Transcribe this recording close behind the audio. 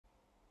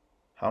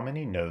How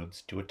many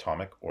nodes do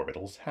atomic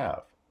orbitals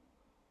have?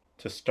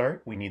 To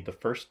start, we need the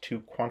first two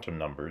quantum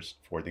numbers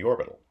for the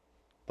orbital.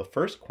 The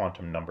first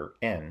quantum number,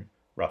 n,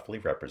 roughly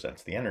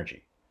represents the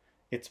energy.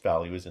 Its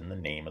value is in the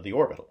name of the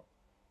orbital.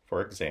 For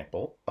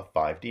example, a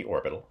 5D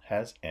orbital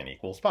has n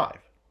equals 5.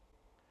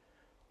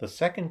 The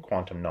second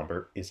quantum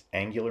number is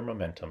angular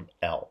momentum,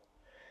 L.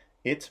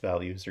 Its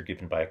values are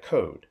given by a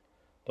code.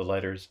 The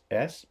letters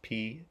S,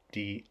 P,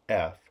 D,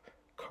 F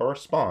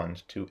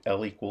correspond to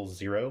L equals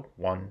 0,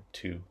 1,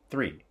 2,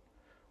 3.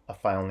 A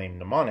file name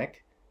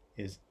mnemonic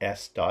is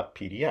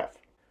s.pdf.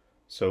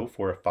 So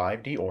for a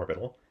 5D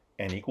orbital,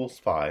 n equals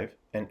 5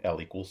 and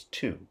L equals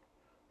 2.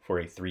 For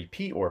a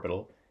 3p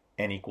orbital,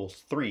 n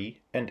equals 3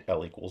 and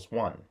L equals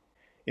 1.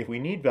 If we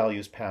need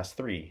values past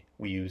 3,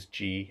 we use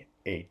G,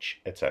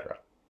 H, etc.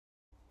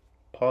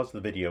 Pause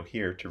the video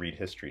here to read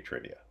history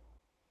trivia.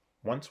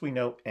 Once we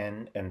know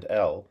n and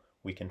L,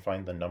 we can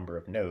find the number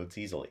of nodes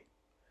easily.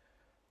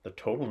 The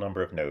total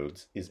number of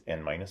nodes is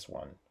n minus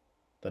 1.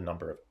 The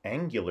number of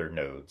angular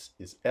nodes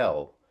is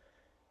L,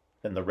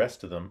 and the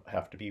rest of them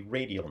have to be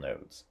radial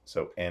nodes,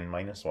 so n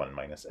minus 1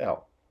 minus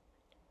L.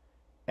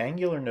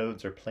 Angular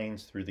nodes are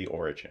planes through the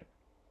origin.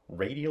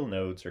 Radial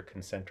nodes are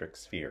concentric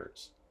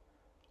spheres.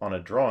 On a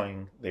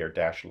drawing, they are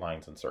dashed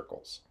lines and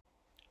circles.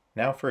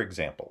 Now for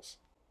examples.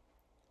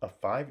 A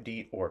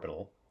 5D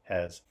orbital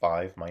has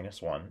 5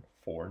 minus 1,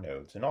 4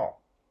 nodes in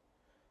all.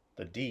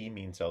 The D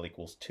means L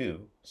equals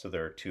 2, so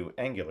there are 2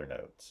 angular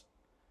nodes.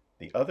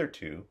 The other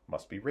 2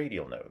 must be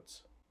radial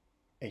nodes.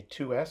 A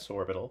 2s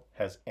orbital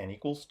has n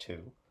equals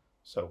 2,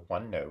 so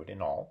 1 node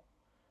in all.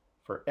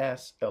 For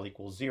s, L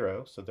equals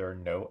 0, so there are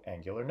no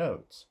angular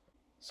nodes.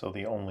 So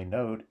the only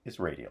node is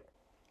radial.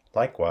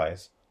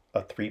 Likewise,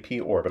 a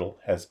 3p orbital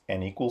has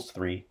n equals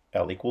 3,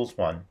 L equals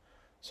 1,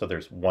 so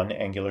there's 1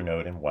 angular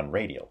node and 1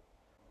 radial.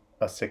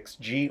 A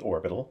 6g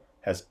orbital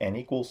has n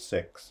equals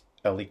 6,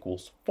 L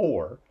equals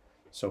 4,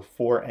 so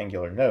 4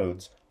 angular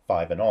nodes,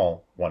 5 in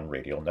all, 1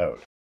 radial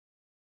node.